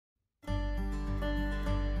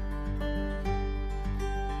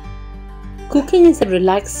cooking is a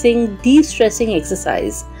relaxing, de-stressing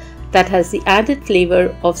exercise that has the added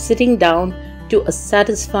flavor of sitting down to a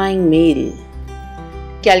satisfying meal.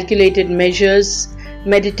 Calculated measures,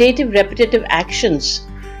 meditative repetitive actions,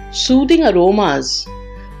 soothing aromas,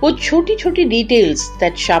 or choti details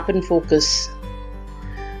that sharpen focus.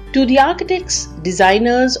 To the architects,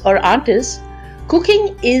 designers, or artists,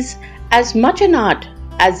 cooking is as much an art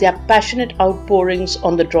as their passionate outpourings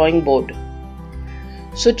on the drawing board.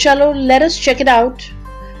 So chalo, let us check it out.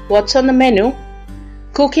 What's on the menu?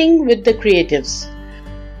 Cooking with the creatives.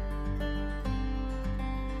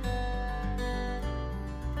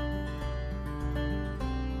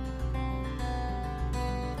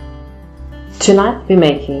 Tonight we're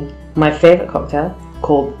making my favourite cocktail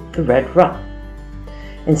called the Red Rum.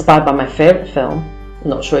 Inspired by my favourite film, I'm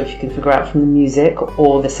not sure if you can figure out from the music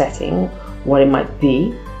or the setting what it might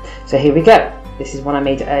be. So here we go. This is one I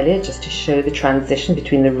made earlier just to show the transition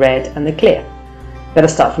between the red and the clear. Better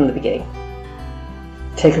start from the beginning.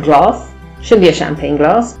 Take a glass, shouldn't be a champagne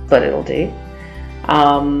glass, but it'll do.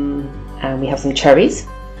 And we have some cherries.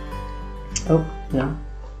 Oh, no,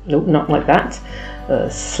 nope, not like that.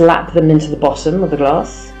 Slap them into the bottom of the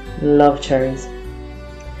glass. Love cherries.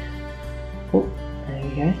 Oh, there we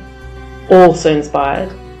go. Also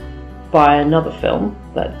inspired by another film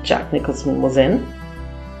that Jack Nicholson was in.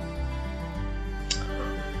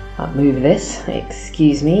 I'll move this,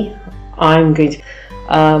 excuse me. I'm going to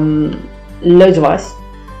loads of ice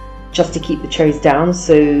just to keep the cherries down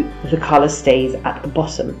so the colour stays at the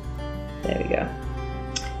bottom. There we go.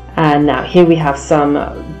 And now here we have some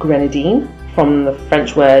grenadine, from the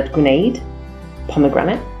French word grenade,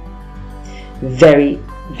 pomegranate. Very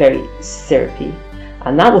syrupy,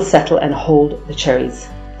 and that will settle and hold the cherries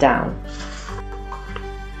down.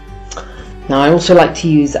 Now I also like to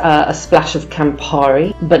use a splash of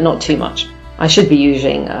Campari, but not too much. I should be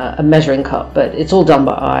using a measuring cup, but it's all done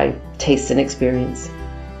by eye, taste and experience.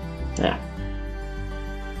 Yeah.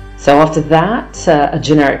 So after that, a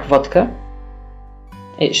generic vodka.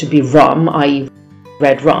 It should be rum, i.e.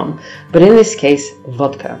 red rum, but in this case,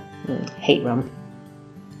 vodka. Hate rum.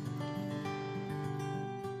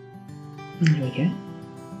 There we go.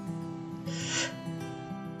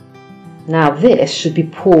 Now this should be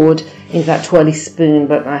poured into that twirly spoon,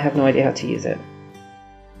 but I have no idea how to use it.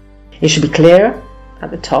 It should be clear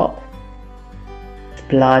at the top,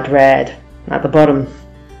 blood red at the bottom.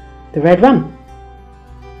 The red rum.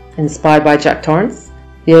 Inspired by Jack Torrance,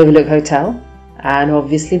 the Overlook Hotel, and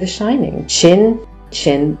obviously The Shining. Chin,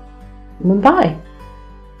 Mumbai.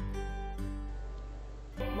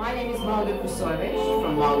 My name is Margot Krasojevic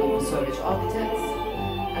from Margot Krasojevic Architecture,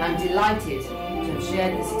 and I'm delighted to have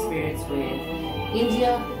shared this experience with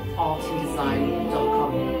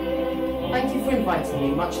IndiaArtAndDesign.com. Thank you for inviting me.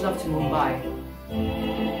 Much love to Mumbai.